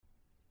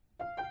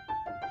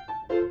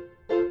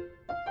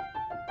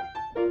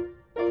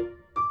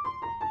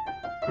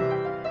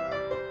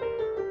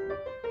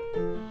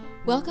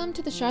Welcome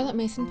to the Charlotte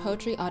Mason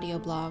Poetry audio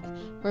blog,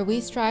 where we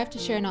strive to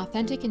share an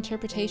authentic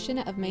interpretation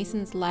of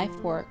Mason's life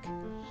work.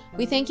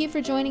 We thank you for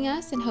joining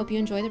us and hope you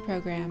enjoy the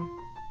program.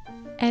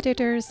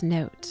 Editor's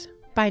Note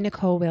by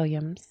Nicole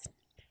Williams.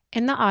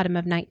 In the autumn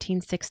of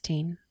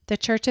 1916, the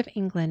Church of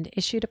England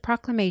issued a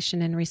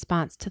proclamation in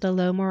response to the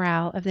low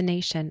morale of the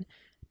nation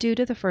due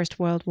to the First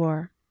World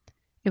War.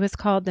 It was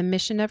called the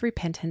Mission of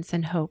Repentance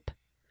and Hope.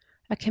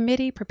 A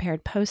committee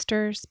prepared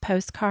posters,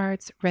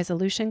 postcards,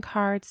 resolution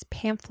cards,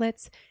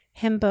 pamphlets,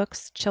 hymn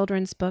books,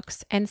 children's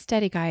books, and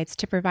study guides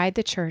to provide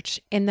the church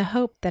in the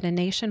hope that a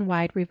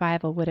nationwide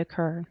revival would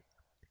occur.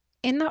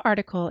 In the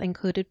article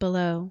included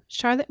below,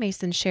 Charlotte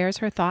Mason shares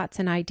her thoughts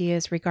and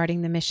ideas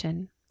regarding the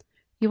mission.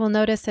 You will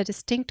notice a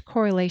distinct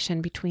correlation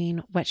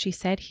between what she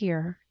said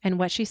here and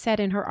what she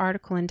said in her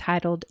article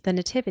entitled The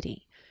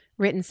Nativity,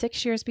 written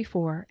 6 years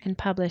before and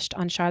published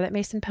on Charlotte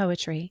Mason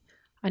Poetry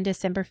on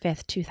December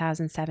 5,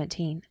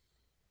 2017.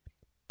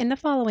 In the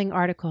following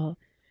article,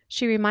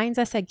 she reminds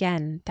us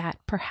again that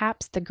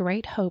perhaps the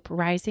great hope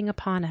rising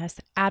upon us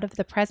out of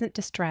the present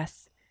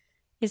distress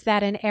is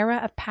that an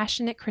era of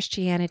passionate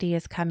Christianity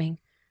is coming,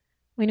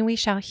 when we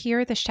shall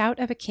hear the shout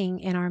of a king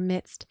in our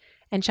midst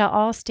and shall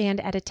all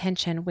stand at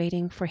attention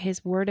waiting for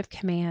his word of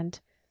command,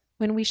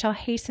 when we shall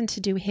hasten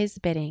to do his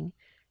bidding,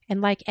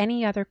 and like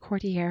any other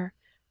courtier,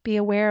 be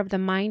aware of the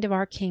mind of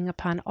our king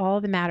upon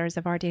all the matters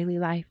of our daily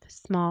life,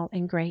 small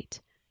and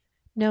great,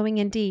 knowing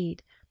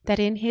indeed that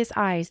in his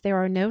eyes there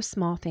are no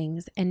small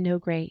things and no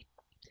great.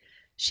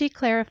 She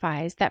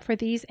clarifies that for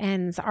these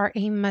ends our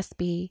aim must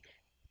be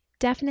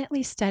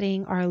definitely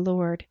studying our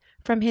Lord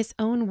from his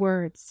own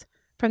words,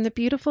 from the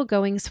beautiful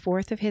goings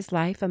forth of his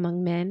life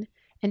among men,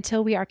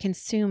 until we are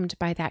consumed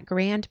by that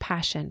grand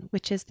passion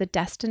which is the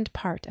destined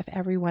part of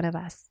every one of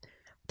us,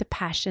 the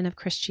passion of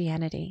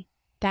Christianity,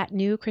 that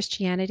new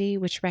Christianity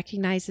which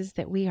recognizes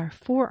that we are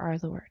for our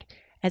Lord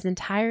as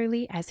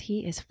entirely as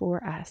he is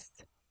for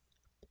us.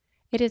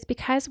 It is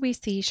because we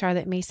see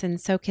Charlotte Mason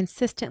so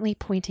consistently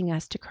pointing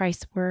us to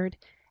Christ's word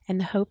and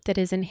the hope that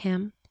is in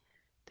him,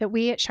 that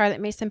we at Charlotte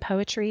Mason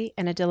Poetry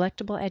and a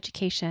Delectable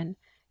Education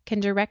can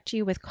direct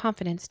you with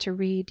confidence to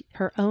read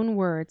her own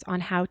words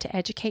on how to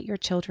educate your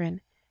children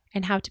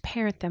and how to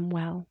parent them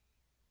well.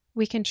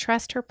 We can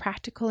trust her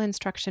practical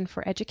instruction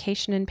for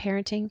education and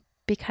parenting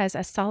because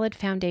a solid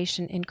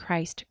foundation in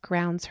Christ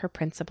grounds her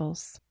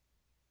principles.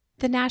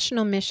 The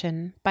National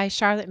Mission by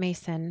Charlotte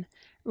Mason,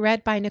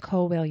 read by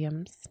Nicole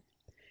Williams.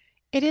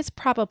 It is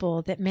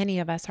probable that many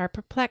of us are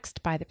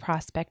perplexed by the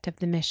prospect of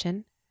the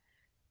mission.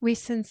 We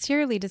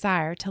sincerely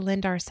desire to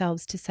lend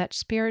ourselves to such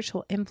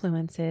spiritual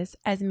influences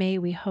as may,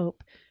 we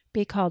hope,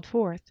 be called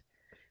forth.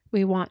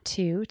 We want,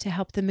 too, to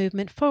help the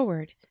movement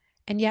forward,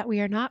 and yet we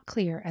are not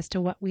clear as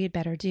to what we had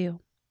better do.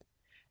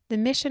 The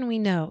mission we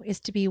know is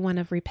to be one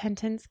of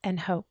repentance and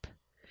hope.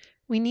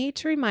 We need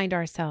to remind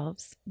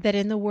ourselves that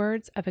in the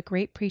words of a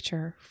great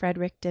preacher,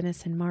 Frederick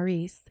Denison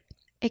Maurice,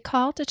 a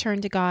call to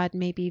turn to God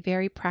may be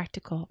very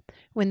practical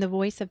when the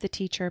voice of the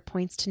teacher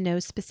points to no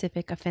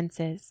specific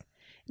offenses,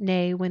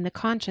 nay, when the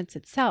conscience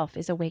itself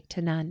is awake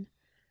to none.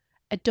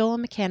 A dull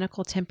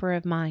mechanical temper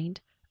of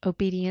mind,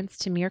 obedience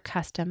to mere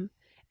custom,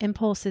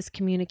 impulses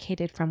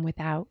communicated from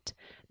without,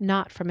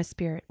 not from a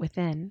spirit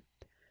within,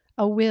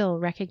 a will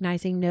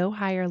recognizing no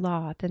higher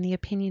law than the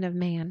opinion of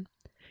man.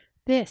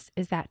 This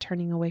is that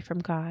turning away from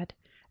God,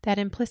 that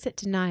implicit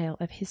denial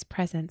of his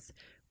presence,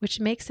 which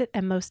makes it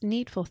a most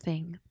needful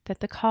thing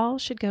that the call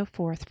should go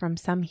forth from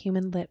some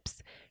human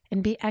lips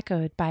and be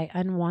echoed by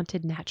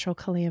unwanted natural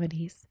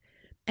calamities,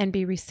 and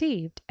be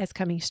received as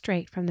coming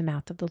straight from the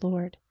mouth of the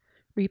Lord.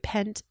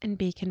 Repent and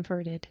be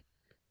converted.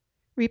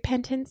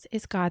 Repentance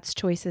is God's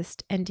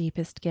choicest and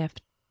deepest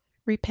gift.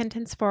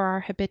 Repentance for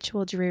our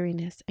habitual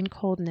dreariness and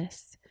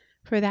coldness,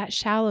 for that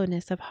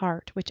shallowness of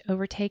heart which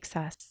overtakes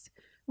us,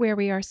 where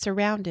we are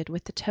surrounded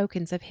with the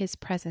tokens of his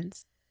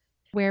presence,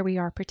 where we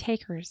are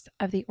partakers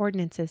of the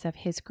ordinances of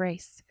his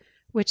grace,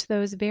 which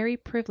those very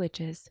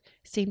privileges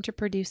seem to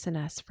produce in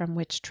us from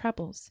which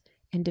troubles,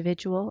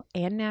 individual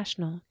and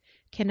national,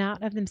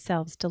 cannot of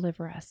themselves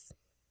deliver us.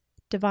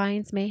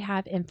 Divines may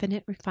have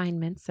infinite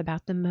refinements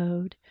about the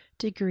mode,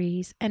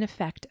 degrees, and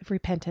effect of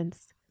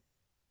repentance.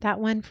 That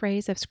one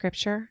phrase of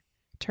Scripture,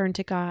 turn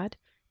to God,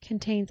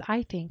 contains,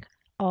 I think,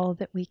 all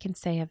that we can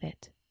say of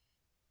it.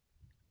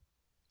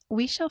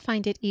 We shall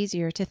find it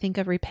easier to think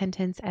of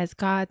repentance as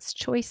God's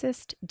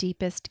choicest,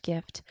 deepest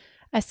gift,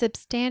 a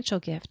substantial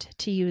gift,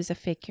 to use a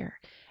figure,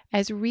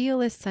 as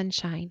real as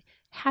sunshine,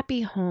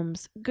 happy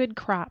homes, good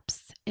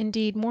crops,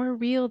 indeed more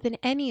real than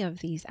any of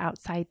these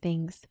outside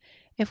things,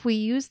 if we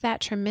use that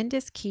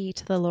tremendous key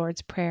to the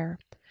Lord's Prayer,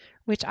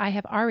 which I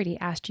have already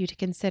asked you to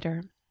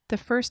consider, the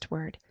first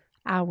word,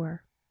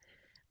 our.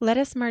 Let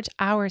us merge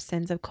our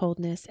sins of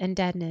coldness and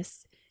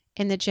deadness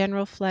in the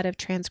general flood of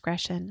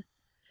transgression.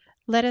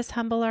 Let us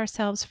humble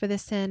ourselves for the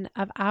sin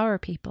of our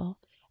people,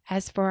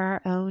 as for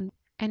our own,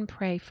 and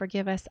pray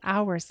forgive us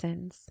our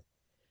sins.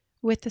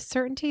 With the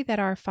certainty that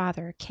our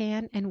Father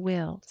can and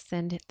will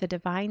send the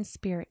divine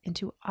Spirit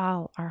into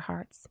all our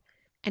hearts,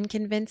 and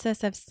convince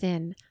us of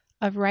sin,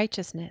 of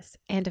righteousness,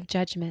 and of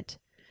judgment,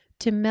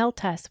 to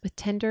melt us with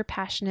tender,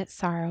 passionate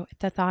sorrow at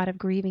the thought of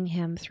grieving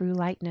him through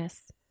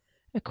lightness.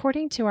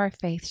 According to our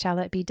faith shall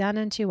it be done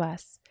unto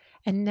us,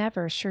 and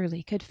never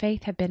surely could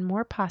faith have been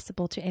more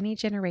possible to any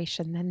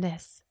generation than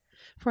this.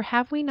 For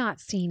have we not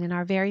seen in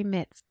our very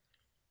midst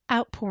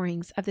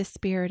outpourings of the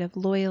spirit of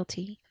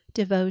loyalty,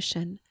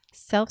 devotion,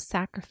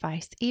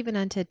 self-sacrifice, even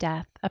unto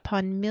death,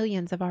 upon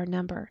millions of our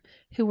number,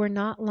 who were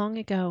not long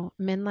ago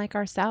men like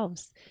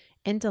ourselves,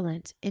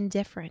 indolent,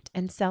 indifferent,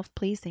 and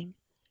self-pleasing?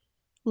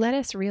 Let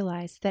us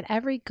realize that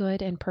every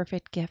good and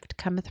perfect gift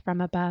cometh from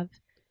above,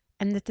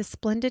 and that the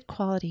splendid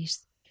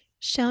qualities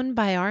shown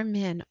by our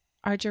men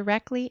are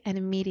directly and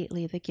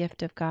immediately the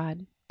gift of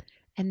God.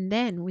 And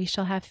then we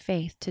shall have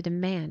faith to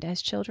demand,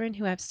 as children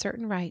who have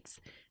certain rights,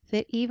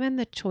 that even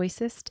the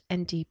choicest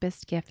and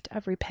deepest gift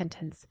of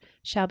repentance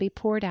shall be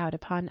poured out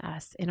upon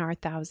us in our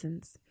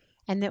thousands,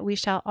 and that we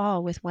shall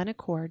all with one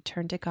accord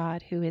turn to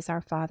God, who is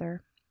our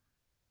Father.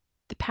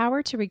 The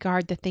power to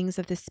regard the things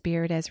of the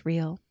Spirit as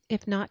real,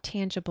 if not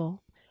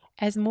tangible,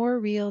 as more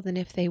real than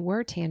if they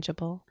were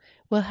tangible,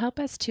 will help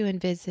us to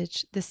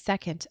envisage the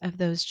second of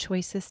those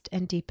choicest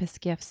and deepest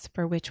gifts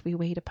for which we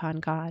wait upon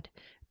God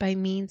by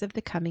means of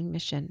the coming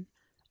mission.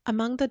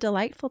 Among the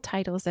delightful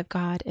titles of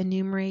God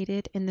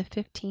enumerated in the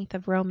 15th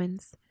of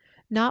Romans,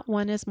 not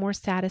one is more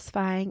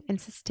satisfying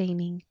and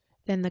sustaining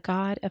than the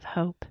God of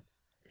hope.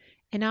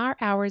 In our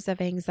hours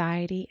of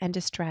anxiety and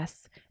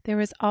distress,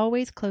 there is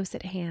always close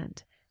at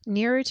hand,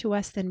 nearer to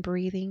us than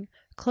breathing,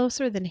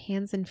 closer than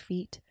hands and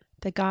feet,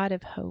 the God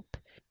of hope,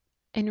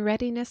 in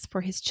readiness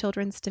for his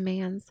children's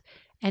demands,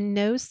 and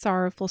no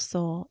sorrowful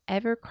soul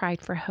ever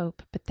cried for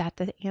hope but that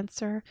the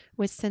answer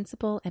was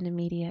sensible and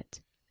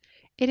immediate.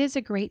 It is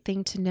a great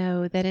thing to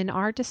know that in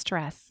our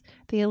distress,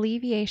 the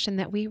alleviation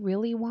that we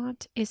really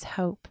want is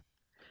hope.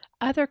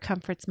 Other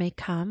comforts may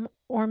come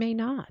or may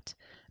not,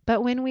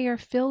 but when we are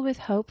filled with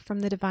hope from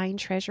the divine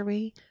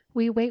treasury,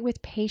 we wait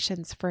with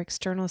patience for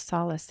external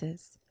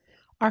solaces.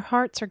 Our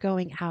hearts are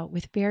going out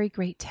with very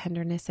great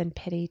tenderness and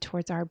pity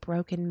towards our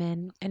broken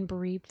men and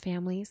bereaved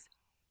families.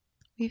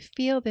 We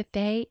feel that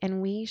they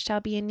and we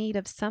shall be in need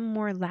of some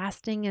more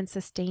lasting and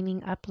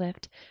sustaining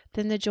uplift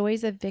than the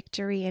joys of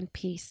victory and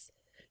peace,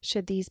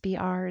 should these be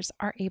ours,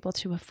 are able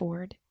to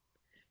afford.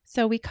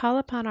 So we call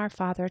upon our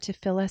Father to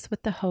fill us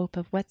with the hope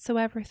of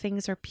whatsoever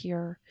things are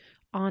pure,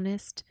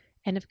 honest,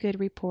 and of good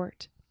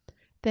report,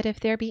 that if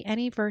there be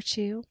any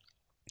virtue,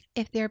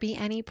 if there be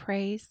any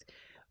praise,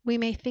 we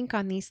may think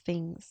on these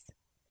things.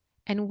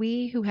 And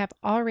we who have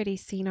already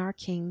seen our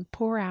King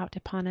pour out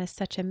upon us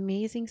such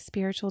amazing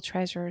spiritual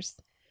treasures,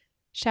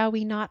 shall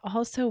we not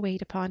also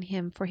wait upon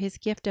him for his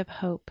gift of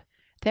hope,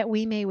 that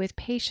we may with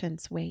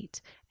patience wait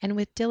and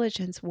with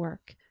diligence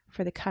work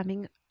for the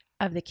coming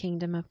of the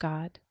kingdom of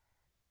God?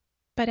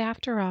 But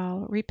after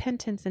all,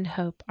 repentance and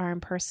hope are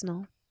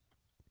impersonal.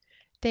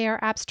 They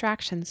are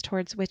abstractions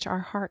towards which our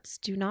hearts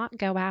do not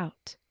go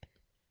out.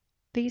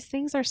 These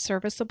things are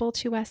serviceable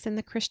to us in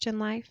the Christian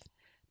life,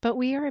 but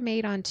we are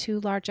made on too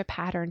large a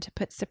pattern to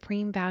put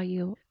supreme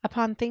value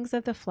upon things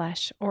of the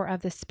flesh or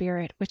of the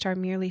spirit which are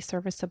merely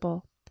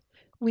serviceable.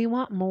 We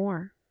want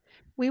more.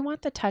 We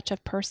want the touch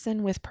of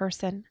person with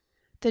person,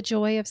 the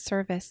joy of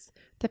service,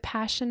 the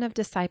passion of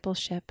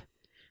discipleship.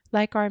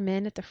 Like our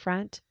men at the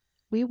front,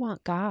 we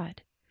want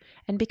God.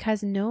 And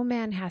because no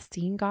man has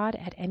seen God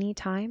at any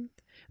time,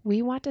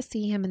 we want to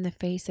see him in the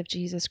face of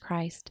Jesus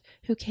Christ,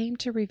 who came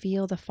to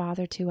reveal the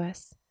Father to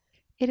us.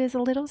 It is a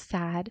little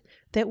sad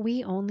that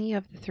we only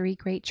of the three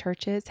great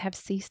churches have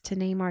ceased to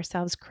name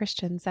ourselves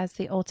Christians as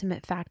the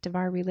ultimate fact of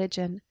our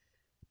religion.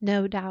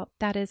 No doubt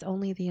that is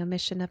only the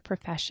omission of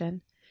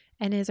profession,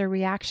 and is a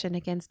reaction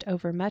against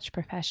overmuch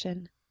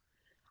profession.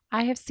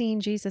 I have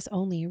seen Jesus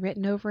only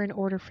written over an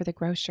order for the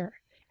grocer,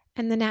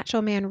 and the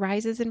natural man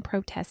rises in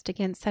protest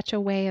against such a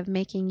way of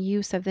making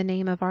use of the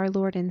name of our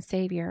Lord and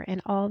Savior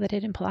and all that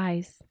it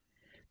implies.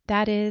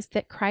 That is,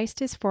 that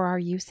Christ is for our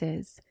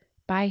uses.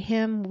 By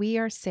him we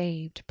are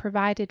saved,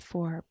 provided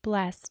for,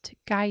 blessed,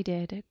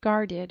 guided,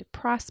 guarded,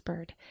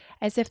 prospered,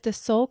 as if the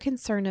sole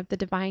concern of the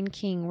divine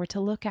King were to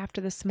look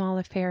after the small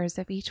affairs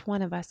of each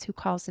one of us who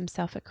calls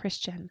himself a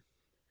Christian.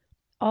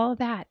 All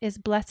that is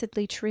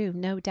blessedly true,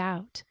 no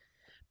doubt,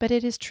 but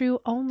it is true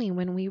only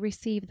when we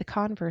receive the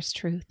converse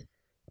truth,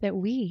 that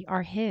we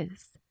are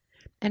his.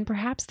 And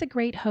perhaps the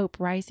great hope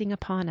rising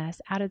upon us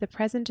out of the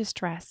present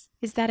distress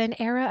is that an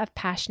era of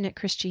passionate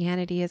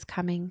Christianity is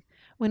coming,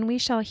 when we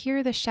shall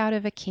hear the shout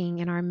of a king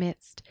in our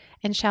midst,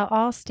 and shall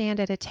all stand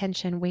at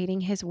attention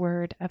waiting his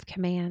word of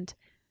command,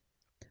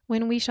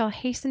 when we shall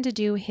hasten to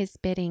do his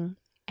bidding,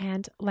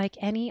 and, like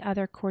any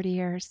other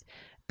courtiers,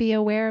 be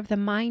aware of the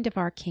mind of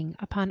our King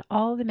upon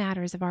all the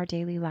matters of our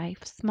daily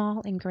life,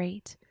 small and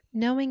great,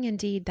 knowing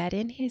indeed that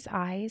in his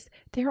eyes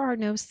there are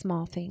no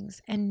small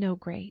things and no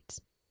great.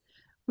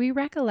 We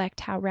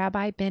recollect how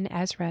Rabbi Ben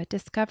Ezra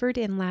discovered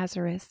in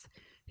Lazarus,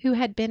 who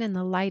had been in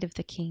the light of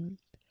the King,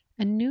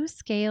 a new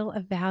scale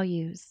of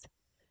values.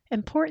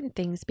 Important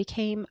things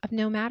became of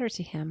no matter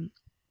to him.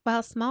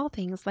 while small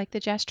things like the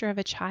gesture of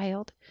a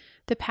child,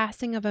 the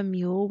passing of a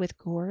mule with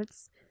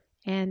gourds,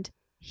 and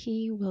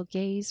 "he will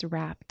gaze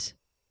rapt."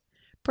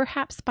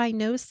 Perhaps by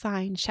no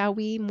sign shall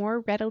we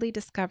more readily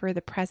discover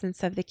the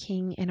presence of the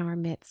King in our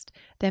midst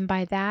than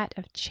by that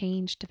of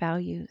changed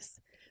values,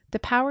 the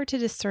power to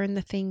discern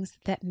the things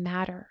that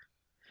matter.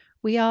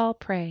 We all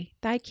pray,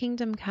 "Thy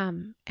kingdom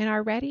come," and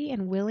are ready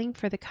and willing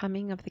for the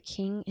coming of the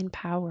King in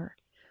power,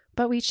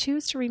 but we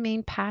choose to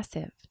remain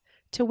passive,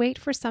 to wait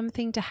for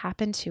something to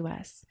happen to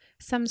us,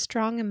 some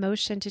strong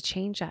emotion to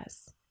change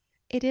us.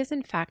 It is,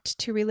 in fact,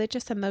 to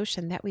religious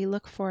emotion that we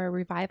look for a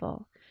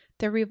revival,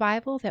 the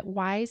revival that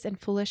wise and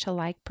foolish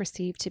alike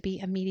perceive to be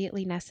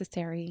immediately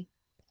necessary.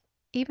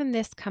 Even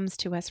this comes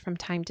to us from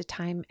time to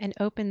time and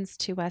opens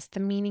to us the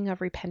meaning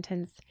of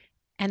repentance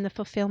and the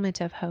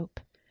fulfillment of hope.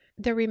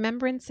 The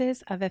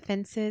remembrances of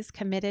offenses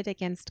committed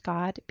against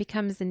God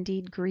becomes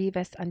indeed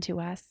grievous unto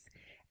us,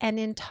 an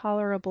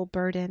intolerable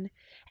burden,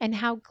 and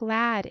how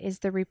glad is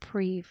the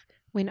reprieve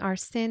when our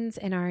sins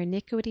and our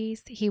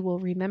iniquities he will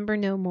remember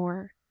no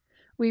more.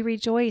 We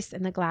rejoice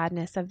in the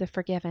gladness of the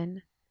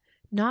forgiven,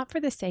 not for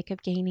the sake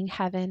of gaining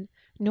heaven,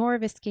 nor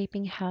of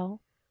escaping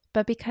hell,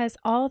 but because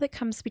all that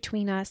comes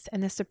between us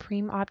and the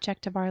supreme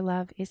object of our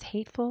love is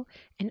hateful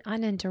and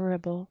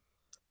unendurable.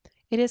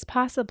 It is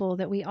possible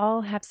that we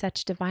all have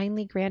such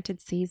divinely granted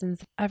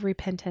seasons of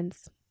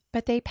repentance,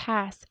 but they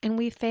pass, and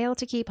we fail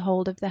to keep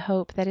hold of the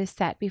hope that is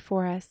set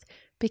before us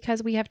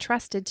because we have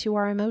trusted to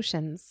our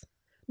emotions,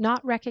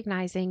 not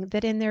recognizing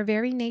that in their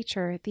very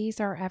nature these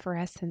are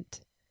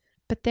evanescent.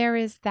 But there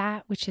is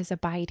that which is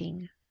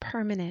abiding,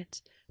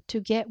 permanent, to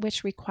get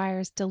which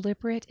requires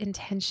deliberate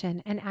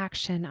intention and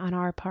action on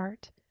our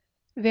part.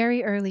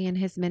 Very early in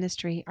his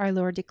ministry, our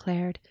Lord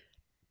declared,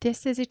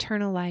 "This is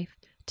eternal life,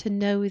 to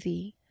know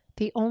thee,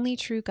 the only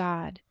true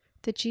God,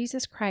 the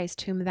Jesus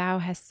Christ whom thou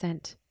hast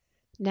sent."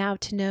 Now,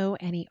 to know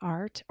any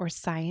art or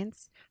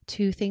science,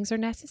 two things are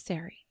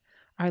necessary.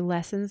 Our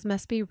lessons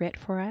must be writ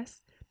for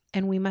us,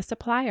 and we must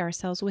apply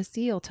ourselves with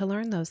zeal to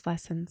learn those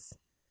lessons.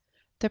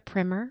 The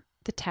primer,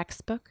 the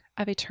textbook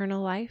of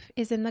eternal life,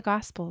 is in the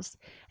Gospels,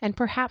 and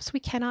perhaps we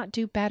cannot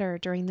do better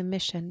during the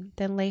mission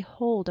than lay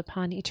hold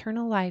upon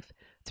eternal life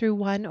through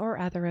one or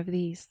other of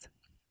these.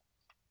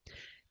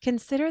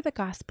 Consider the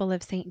Gospel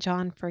of St.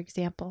 John, for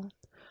example.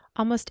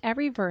 Almost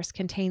every verse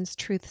contains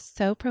truths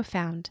so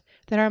profound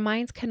that our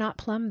minds cannot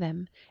plumb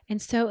them,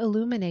 and so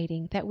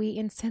illuminating that we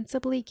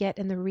insensibly get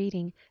in the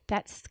reading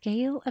that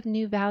scale of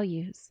new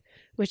values,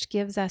 which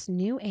gives us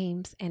new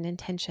aims and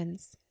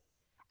intentions.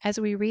 As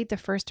we read the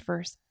first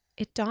verse,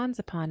 it dawns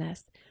upon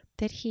us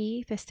that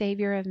He, the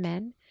Savior of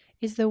men,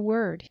 is the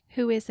Word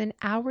who is in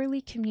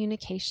hourly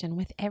communication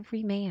with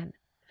every man,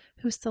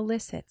 who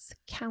solicits,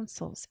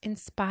 counsels,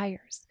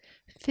 inspires,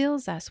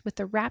 fills us with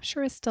the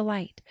rapturous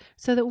delight,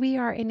 so that we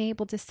are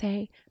enabled to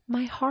say,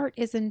 "My heart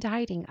is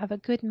inditing of a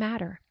good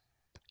matter.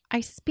 I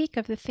speak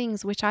of the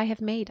things which I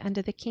have made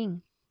unto the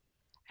King."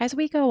 As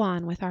we go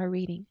on with our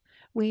reading,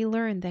 we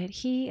learn that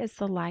He is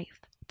the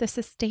life, the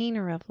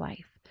sustainer of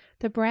life,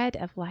 the bread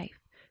of life,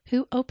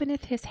 who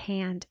openeth his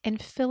hand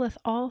and filleth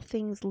all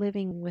things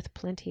living with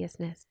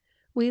plenteousness.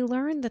 We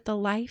learn that the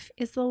life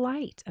is the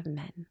light of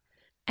men,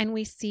 and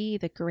we see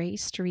the gray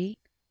street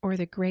or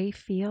the gray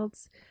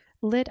fields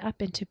lit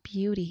up into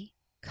beauty,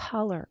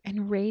 color,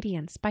 and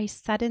radiance by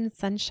sudden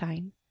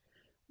sunshine.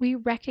 We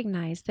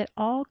recognize that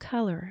all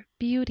color,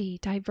 beauty,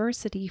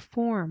 diversity,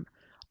 form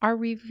are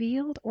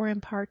revealed or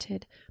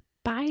imparted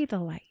by the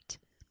light,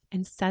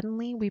 and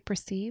suddenly we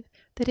perceive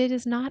that it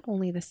is not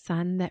only the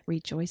sun that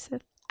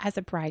rejoiceth as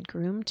a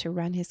bridegroom to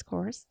run his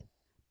course,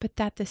 but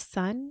that the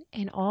sun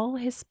in all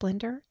his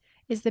splendor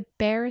is the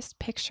barest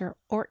picture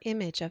or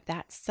image of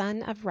that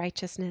Sun of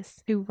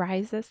righteousness who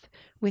riseth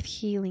with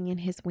healing in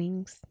his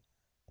wings.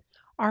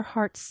 Our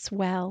hearts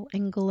swell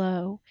and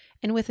glow,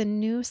 and with a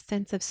new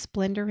sense of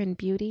splendor and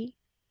beauty,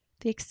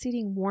 the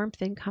exceeding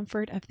warmth and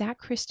comfort of that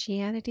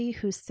Christianity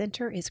whose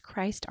center is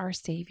Christ our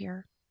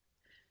Savior.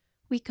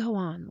 We go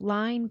on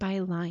line by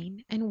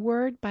line and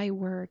word by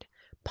word,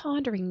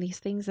 pondering these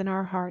things in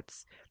our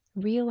hearts,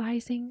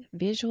 realizing,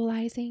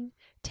 visualizing,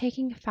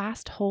 taking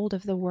fast hold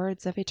of the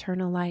words of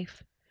eternal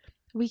life.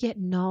 We get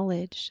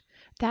knowledge,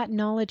 that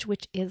knowledge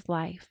which is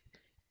life,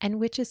 and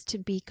which is to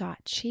be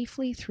got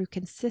chiefly through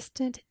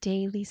consistent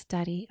daily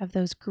study of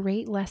those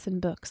great lesson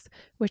books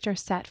which are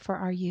set for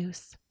our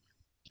use.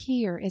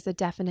 Here is a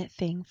definite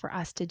thing for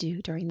us to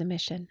do during the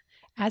mission,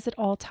 as at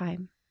all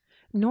time.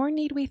 Nor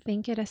need we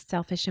think it a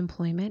selfish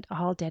employment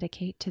all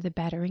dedicate to the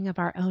bettering of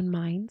our own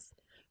minds,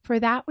 for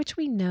that which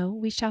we know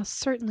we shall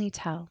certainly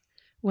tell,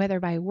 whether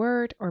by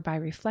word or by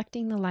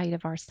reflecting the light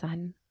of our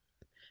sun.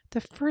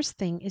 The first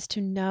thing is to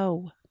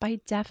know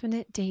by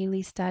definite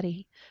daily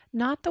study,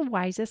 not the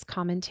wisest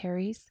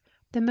commentaries,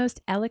 the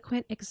most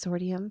eloquent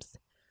exordiums,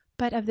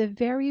 but of the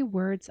very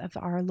words of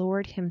our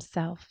Lord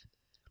Himself.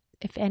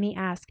 If any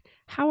ask,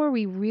 how are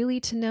we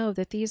really to know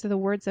that these are the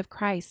words of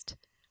Christ?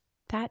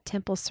 That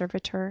temple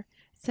servitor,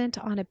 sent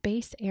on a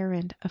base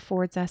errand,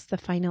 affords us the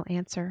final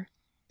answer.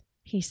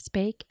 He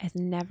spake as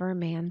never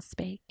man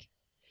spake.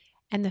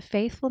 and the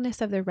faithfulness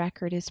of the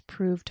record is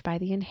proved by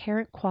the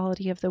inherent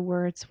quality of the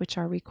words which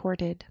are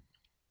recorded.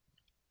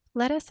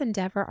 Let us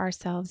endeavor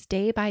ourselves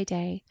day by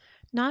day,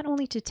 not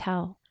only to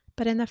tell,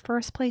 but in the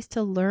first place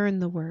to learn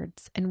the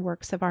words and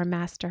works of our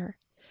Master.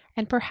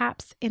 And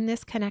perhaps in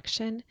this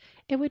connection,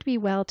 it would be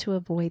well to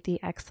avoid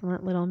the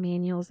excellent little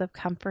manuals of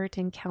comfort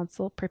and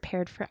counsel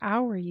prepared for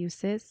our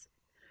uses,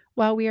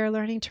 while we are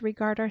learning to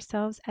regard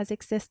ourselves as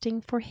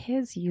existing for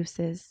His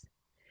uses.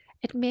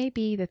 It may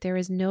be that there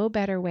is no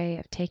better way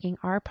of taking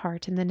our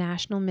part in the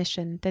national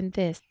mission than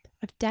this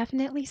of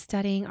definitely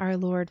studying our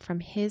Lord from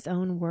His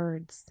own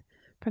words,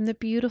 from the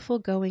beautiful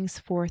goings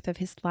forth of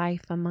His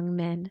life among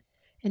men,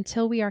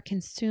 until we are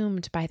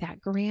consumed by that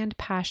grand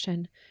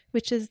passion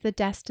which is the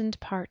destined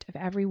part of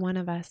every one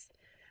of us,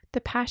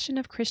 the passion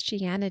of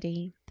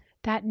Christianity,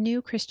 that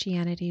new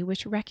Christianity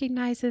which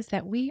recognizes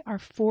that we are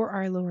for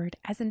our Lord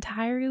as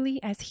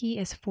entirely as He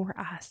is for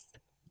us.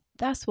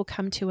 Thus will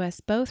come to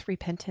us both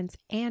repentance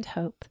and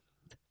hope.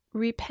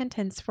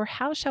 Repentance, for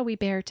how shall we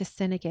bear to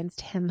sin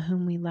against Him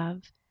whom we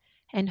love?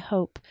 And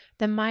hope,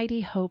 the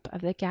mighty hope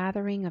of the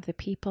gathering of the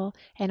people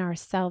and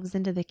ourselves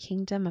into the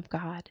kingdom of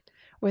God,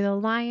 where the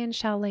lion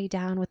shall lay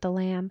down with the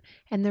lamb,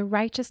 and the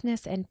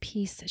righteousness and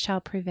peace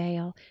shall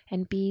prevail,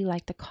 and be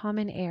like the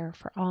common air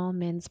for all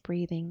men's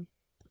breathing.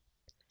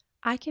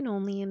 I can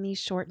only in these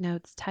short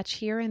notes touch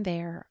here and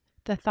there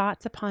the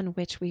thoughts upon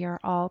which we are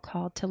all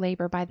called to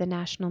labor by the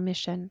national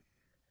mission.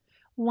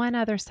 One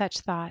other such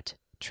thought,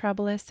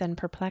 troublous and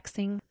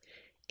perplexing,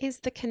 is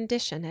the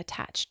condition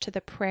attached to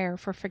the prayer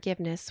for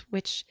forgiveness,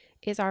 which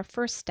is our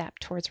first step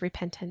towards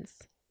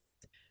repentance.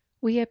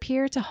 We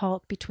appear to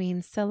halt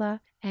between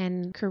Scylla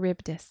and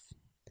Charybdis.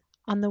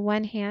 On the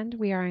one hand,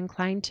 we are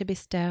inclined to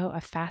bestow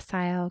a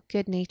facile,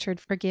 good-natured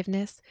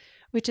forgiveness,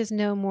 which is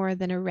no more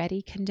than a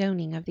ready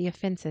condoning of the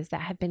offenses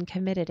that have been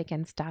committed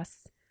against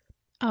us.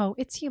 Oh,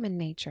 it's human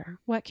nature.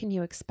 What can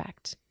you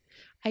expect?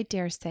 I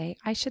dare say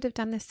I should have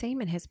done the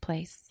same in his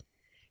place.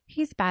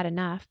 He's bad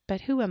enough,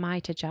 but who am I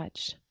to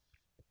judge?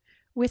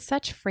 With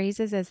such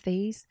phrases as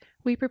these,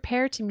 we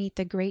prepare to meet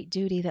the great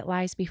duty that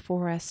lies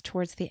before us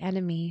towards the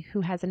enemy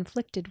who has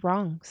inflicted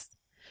wrongs,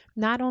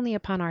 not only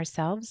upon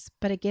ourselves,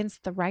 but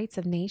against the rights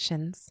of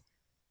nations.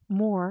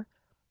 More,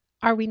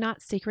 are we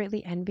not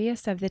secretly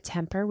envious of the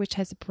temper which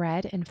has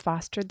bred and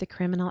fostered the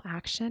criminal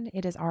action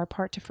it is our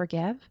part to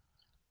forgive?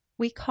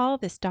 We call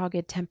this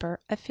dogged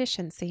temper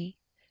efficiency,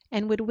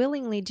 and would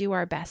willingly do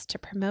our best to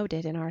promote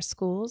it in our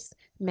schools,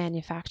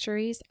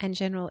 manufactories, and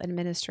general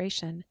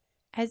administration,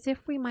 as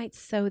if we might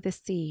sow the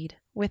seed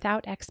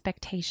without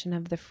expectation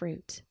of the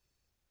fruit.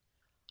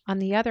 On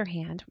the other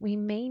hand, we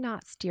may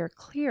not steer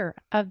clear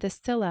of the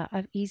Scylla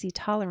of easy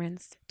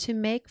tolerance to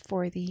make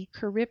for the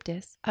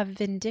Charybdis of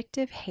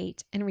vindictive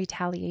hate and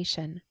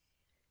retaliation.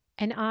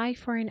 An eye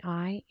for an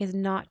eye is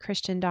not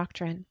Christian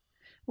doctrine.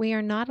 We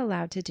are not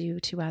allowed to do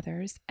to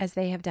others as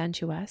they have done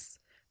to us,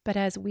 but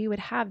as we would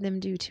have them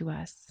do to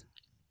us.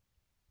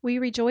 We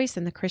rejoice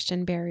in the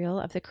Christian burial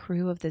of the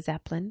crew of the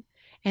Zeppelin,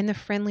 and the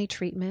friendly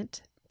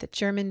treatment that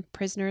German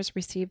prisoners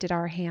received at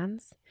our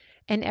hands,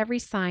 and every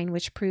sign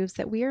which proves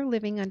that we are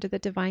living under the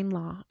divine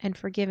law and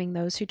forgiving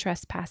those who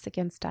trespass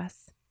against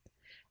us.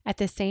 At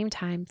the same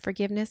time,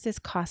 forgiveness is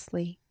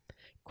costly.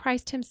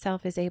 Christ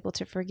Himself is able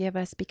to forgive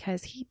us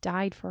because He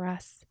died for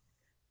us.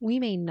 We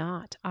may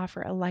not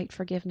offer a light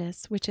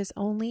forgiveness, which is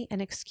only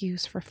an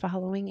excuse for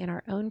following in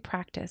our own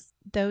practice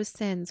those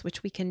sins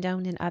which we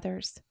condone in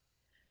others.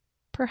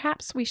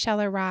 Perhaps we shall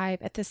arrive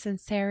at the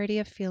sincerity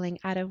of feeling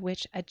out of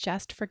which a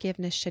just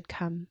forgiveness should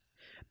come,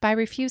 by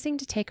refusing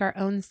to take our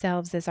own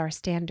selves as our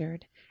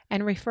standard,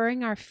 and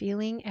referring our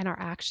feeling and our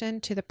action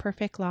to the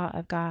perfect law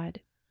of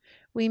God.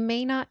 We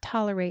may not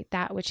tolerate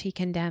that which He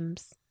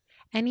condemns.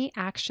 Any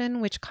action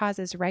which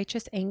causes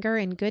righteous anger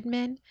in good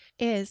men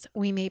is,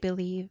 we may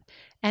believe,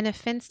 an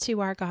offense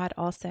to our God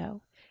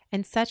also,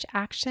 and such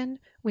action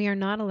we are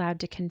not allowed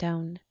to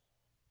condone.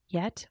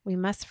 Yet we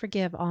must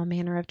forgive all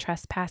manner of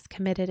trespass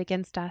committed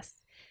against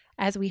us,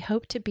 as we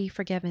hope to be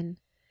forgiven,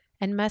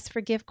 and must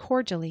forgive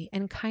cordially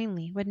and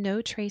kindly with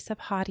no trace of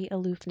haughty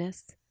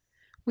aloofness.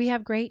 We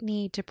have great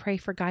need to pray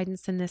for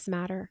guidance in this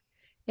matter.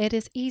 It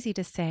is easy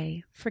to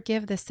say,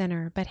 forgive the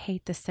sinner, but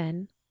hate the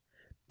sin.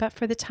 But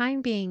for the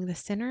time being, the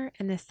sinner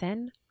and the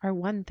sin are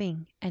one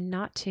thing and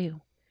not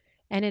two,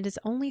 and it is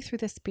only through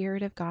the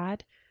Spirit of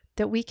God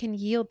that we can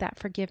yield that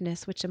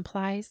forgiveness which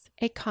implies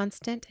a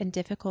constant and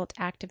difficult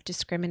act of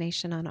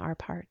discrimination on our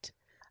part,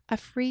 a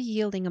free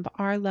yielding of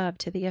our love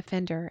to the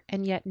offender,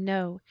 and yet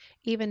no,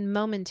 even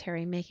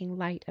momentary making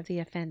light of the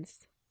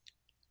offense.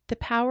 The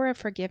power of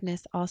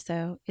forgiveness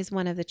also is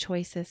one of the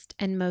choicest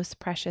and most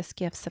precious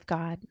gifts of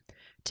God,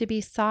 to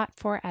be sought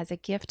for as a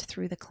gift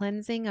through the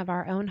cleansing of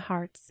our own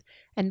hearts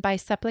and by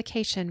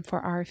supplication for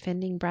our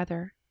offending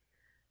brother.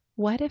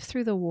 What if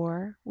through the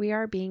war we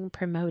are being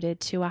promoted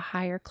to a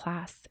higher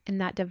class in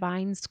that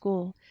divine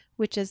school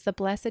which is the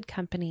blessed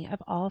company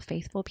of all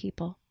faithful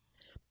people?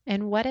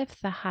 And what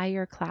if the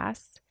higher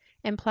class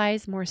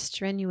implies more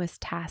strenuous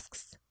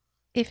tasks?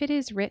 If it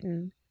is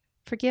written,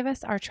 Forgive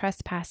us our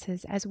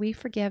trespasses as we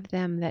forgive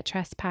them that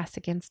trespass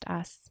against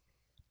us.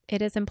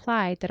 It is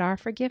implied that our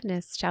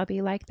forgiveness shall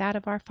be like that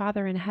of our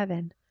Father in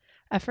heaven,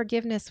 a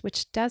forgiveness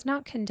which does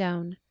not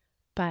condone,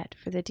 but,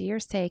 for the dear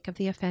sake of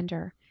the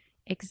offender,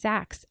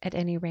 exacts, at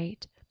any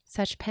rate,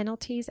 such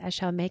penalties as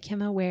shall make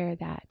him aware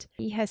that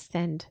he has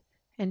sinned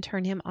and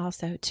turn him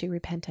also to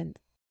repentance.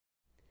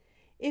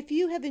 If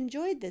you have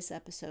enjoyed this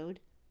episode,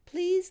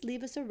 please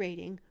leave us a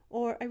rating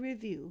or a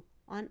review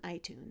on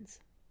iTunes.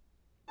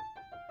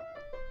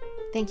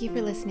 Thank you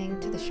for listening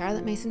to the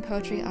Charlotte Mason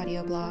Poetry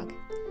audio blog.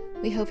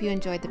 We hope you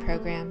enjoyed the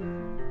program.